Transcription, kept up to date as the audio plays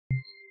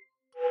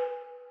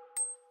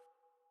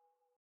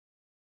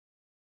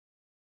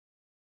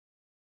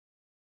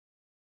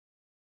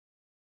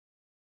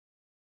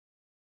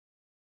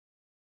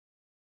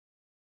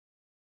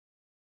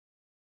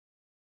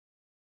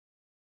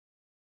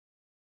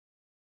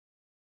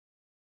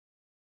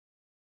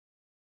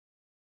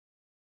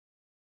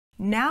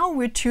Now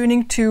we're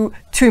turning to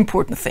two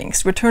important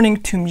things. We're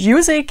turning to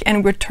music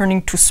and we're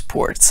turning to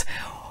sports.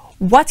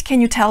 What can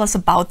you tell us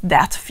about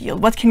that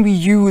field? What can we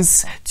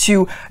use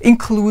to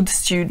include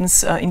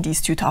students in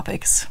these two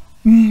topics?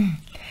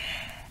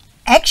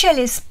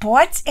 Actually,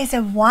 sports is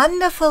a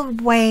wonderful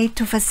way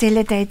to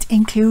facilitate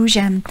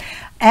inclusion.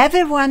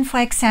 Everyone, for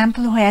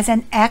example, who has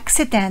an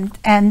accident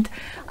and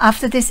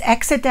after this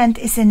accident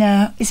is in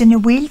a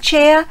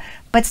wheelchair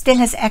but still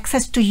has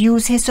access to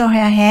use his or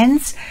her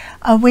hands,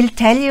 will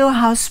tell you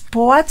how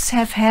sports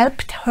have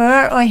helped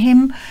her or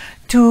him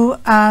to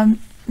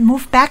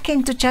move back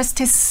into just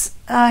his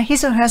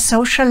or her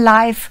social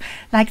life.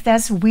 Like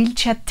there's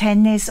wheelchair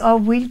tennis or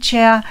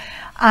wheelchair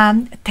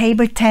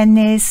table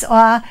tennis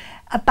or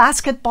a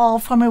basketball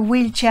from a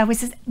wheelchair,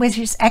 which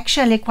is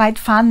actually quite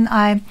fun.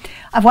 I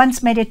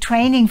once made a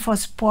training for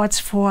sports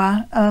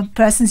for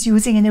persons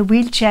using in a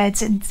wheelchair.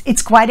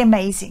 It's quite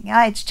amazing.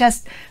 It's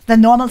just the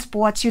normal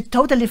sports. You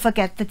totally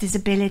forget the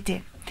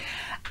disability.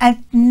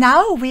 And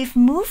now we've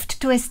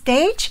moved to a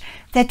stage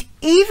that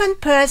even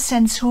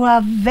persons who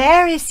are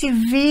very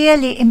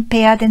severely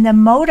impaired in their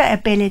motor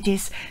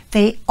abilities,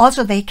 they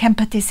can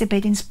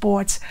participate in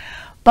sports.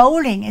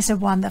 Bowling is a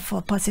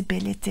wonderful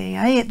possibility.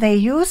 They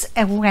use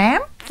a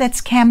ramp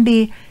that can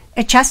be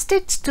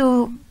adjusted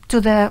to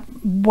the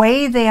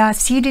way they are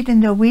seated in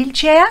the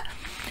wheelchair.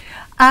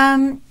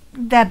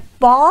 The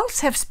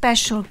balls have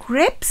special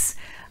grips,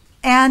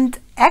 and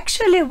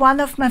actually one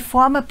of my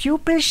former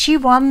pupils, she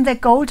won the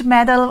gold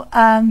medal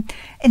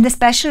in the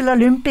Special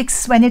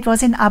Olympics when it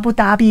was in Abu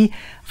Dhabi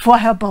for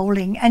her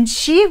bowling, and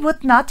she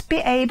would not be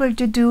able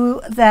to do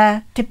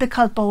the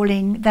typical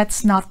bowling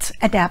that's not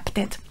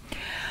adapted.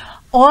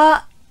 Or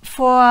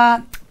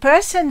for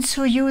persons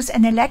who use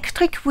an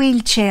electric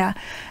wheelchair,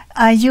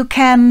 you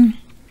can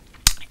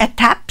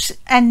tap,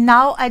 and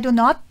now I do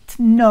not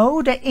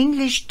know the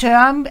English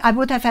term. I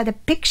would have had a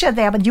picture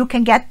there, but you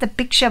can get the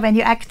picture when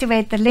you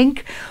activate the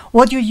link,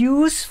 what you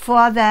use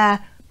for the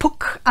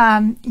puck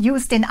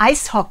used in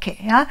ice hockey.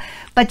 Yeah?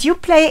 But you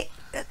play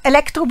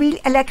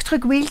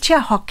electric wheelchair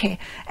hockey,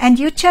 and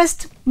you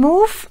just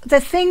move the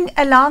thing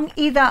along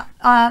either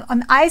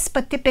on ice,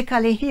 but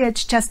typically here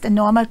it's just a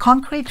normal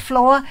concrete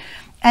floor,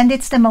 and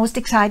it's the most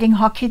exciting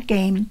hockey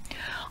game.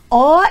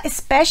 Or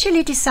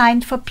especially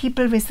designed for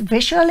people with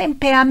visual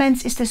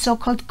impairments is the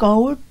so-called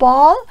goal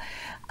ball.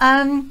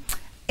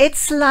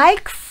 It's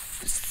like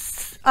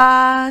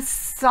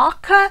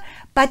soccer,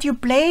 but you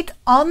play it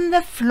on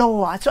the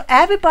floor. So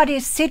everybody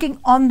is sitting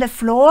on the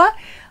floor.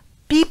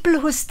 People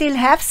who still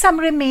have some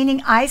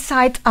remaining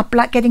eyesight are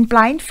getting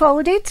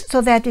blindfolded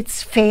so that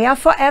it's fair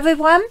for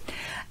everyone.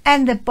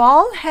 And the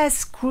ball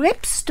has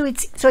grips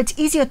so it's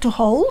easier to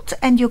hold,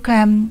 and you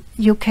can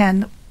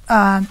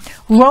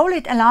roll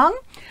it along.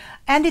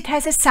 And it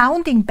has a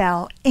sounding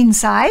bell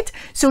inside,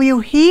 so you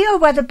hear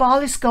where the ball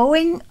is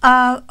going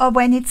or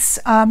when it's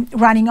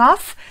running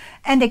off.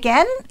 And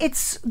again,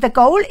 the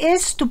goal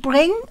is to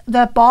bring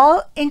the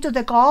ball into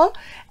the goal,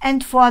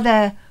 and for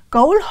the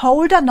goal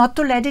holder not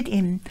to let it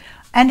in.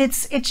 And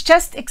it's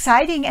just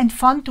exciting and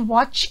fun to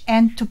watch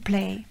and to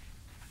play.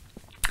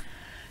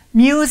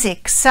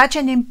 Music, such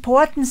an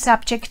important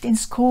subject in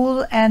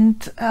school,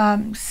 and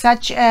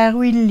such a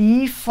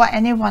relief for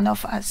any one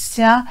of us.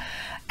 Yeah?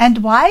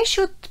 And why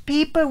should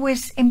people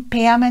with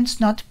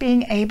impairments not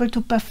being able to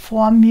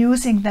perform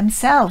music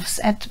themselves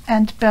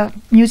and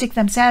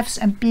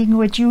being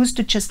reduced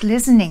to just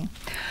listening?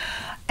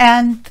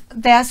 And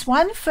there's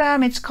one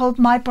firm, it's called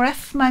My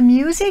Breath, My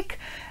Music,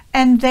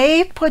 and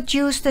they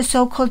produce the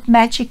so-called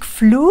magic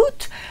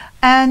flute,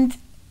 and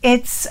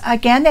it's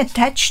again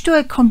attached to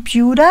a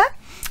computer,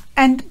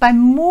 and by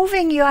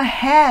moving your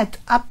head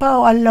upper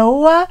or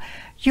lower,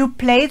 you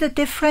play the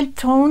different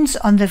tones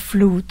on the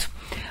flute.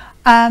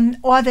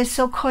 Or the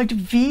so-called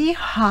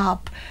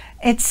V-harp.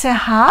 It's a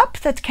harp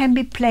that can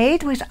be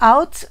played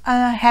without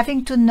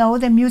having to know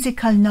the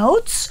musical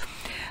notes.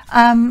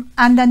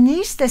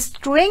 Underneath the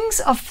strings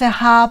of the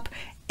harp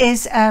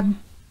is a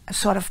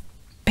sort of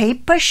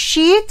paper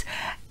sheet,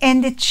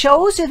 and it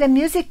shows you the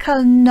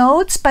musical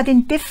notes but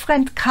in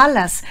different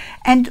colors,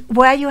 and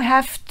where you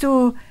have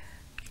to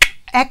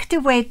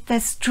activate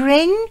the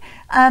string,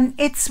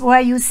 it's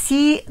where you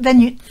see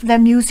the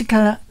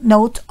musical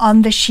note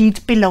on the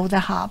sheet below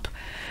the harp.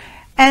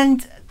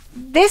 And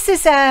this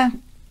is a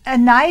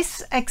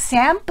nice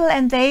example,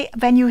 and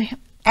when you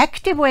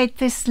activate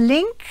this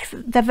link,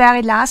 the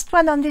very last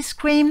one on the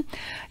screen,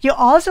 you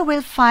also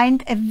will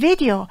find a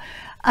video.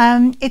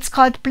 It's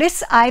called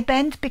Bliss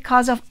iBand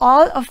because of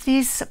all of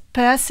these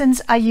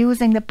persons are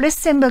using the Bliss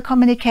symbol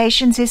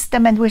communication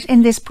system, and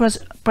within this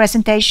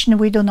presentation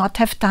we do not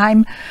have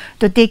time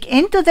to dig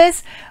into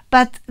this,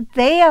 but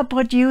they are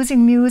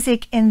producing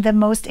music in the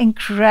most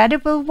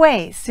incredible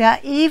ways. Yeah?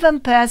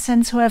 Even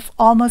persons who have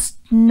almost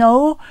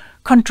no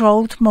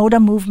controlled motor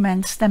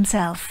movements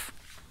themselves.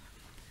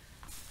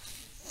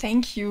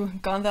 Thank you,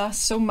 Ganda,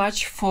 so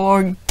much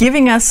for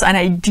giving us an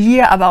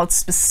idea about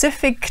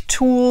specific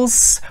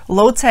tools,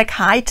 low-tech,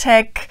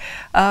 high-tech,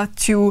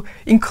 to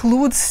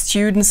include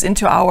students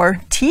into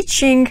our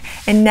teaching.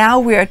 And now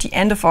we're at the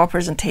end of our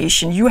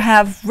presentation. You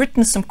have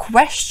written some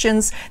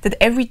questions that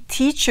every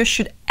teacher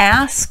should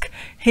ask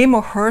him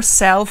or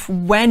herself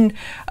when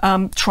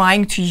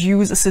trying to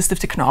use assistive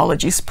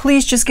technologies.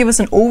 Please just give us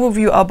an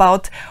overview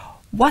about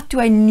what do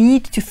I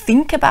need to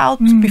think about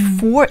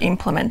before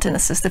implementing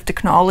assistive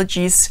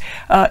technologies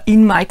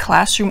in my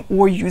classroom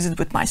or use it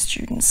with my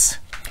students?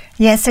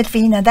 Yes,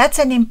 Edwina, that's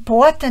an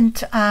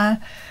important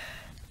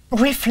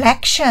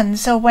reflection.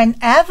 So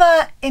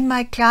whenever in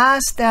my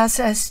class there's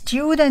a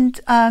student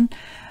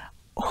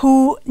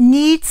who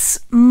needs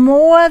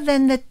more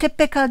than the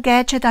typical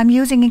gadget I'm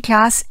using in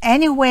class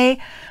anyway,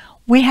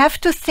 we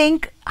have to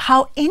think,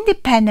 how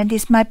independent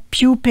is my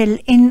pupil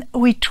in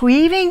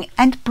retrieving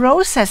and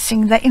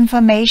processing the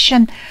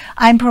information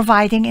I'm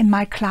providing in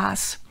my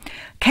class?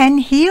 Can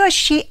he or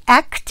she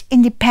act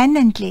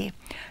independently?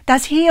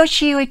 Does he or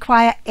she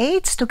require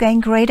aids to gain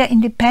greater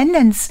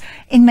independence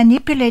in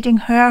manipulating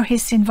her or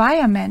his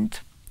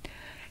environment?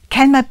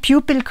 Can my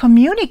pupil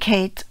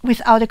communicate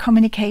without a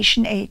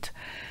communication aid?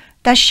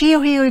 Does she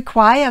or he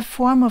require a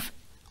form of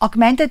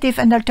augmentative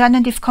and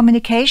alternative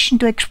communication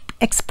to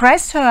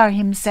express her or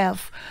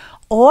himself,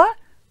 or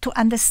to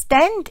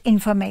understand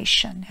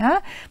information?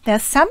 There are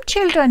some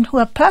children who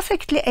are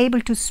perfectly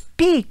able to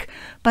speak,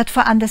 but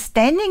for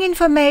understanding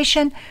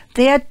information,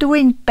 they are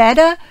doing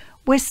better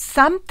with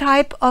some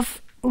type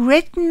of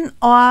written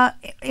or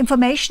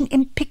information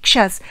in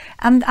pictures.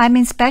 And I'm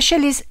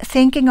especially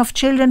thinking of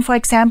children, for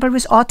example,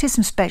 with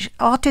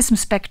autism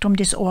spectrum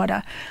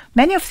disorder.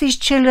 Many of these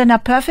children are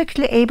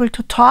perfectly able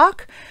to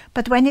talk,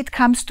 but when it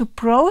comes to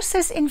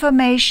process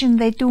information,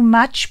 they do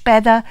much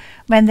better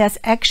when there's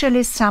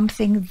actually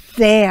something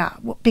there,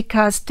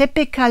 because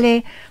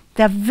typically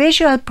the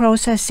visual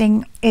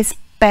processing is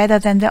better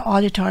than the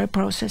auditory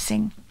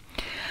processing.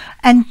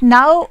 And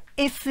now,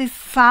 if we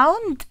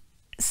found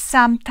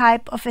some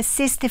type of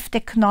assistive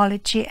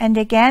technology, and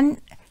again,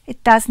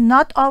 it does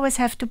not always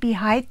have to be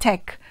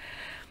high-tech,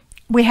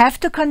 we have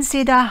to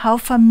consider, how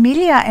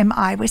familiar am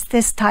I with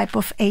this type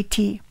of AT?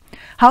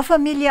 How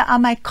familiar are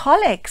my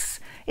colleagues?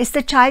 Is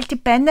the child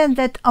dependent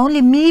that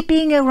only me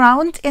being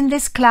around in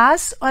this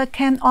class, or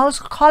can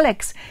also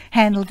colleagues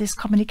handle this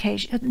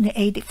communication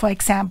aid, for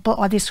example,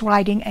 or this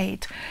writing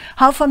aid?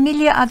 How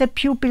familiar are the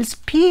pupils'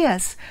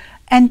 peers?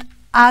 And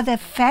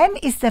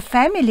is the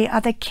family,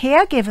 are the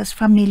caregivers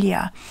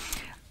familiar?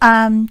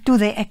 Do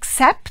they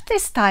accept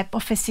this type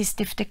of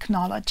assistive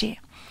technology?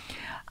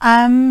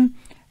 Can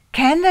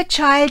the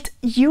child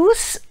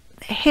use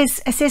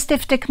his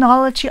assistive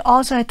technology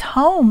also at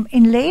home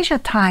in leisure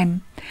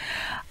time?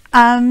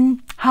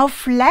 How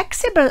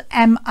flexible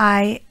am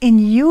I in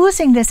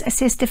using this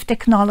assistive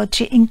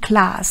technology in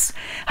class?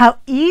 How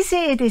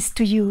easy it is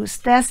to use?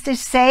 There's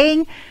this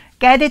saying,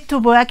 get it to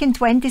work in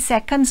 20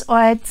 seconds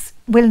or it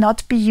will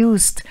not be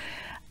used.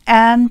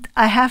 And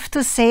I have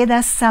to say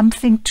there's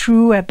something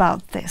true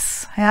about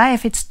this.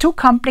 If it's too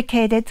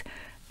complicated,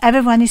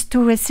 everyone is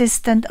too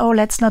resistant. Oh,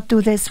 let's not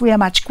do this. We are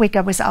much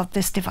quicker without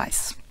this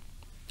device.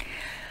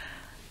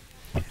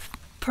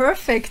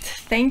 Perfect.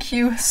 Thank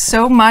you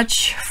so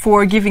much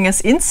for giving us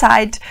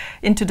insight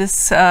into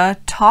this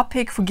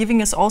topic, for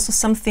giving us also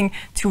something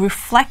to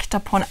reflect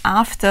upon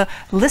after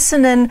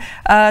listening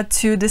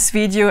to this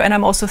video. And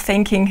I'm also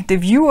thanking the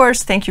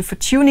viewers. Thank you for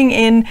tuning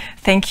in.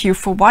 Thank you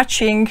for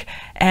watching,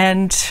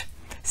 and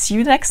see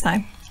you next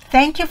time.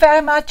 Thank you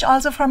very much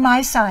also from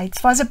my side.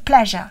 It was a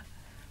pleasure.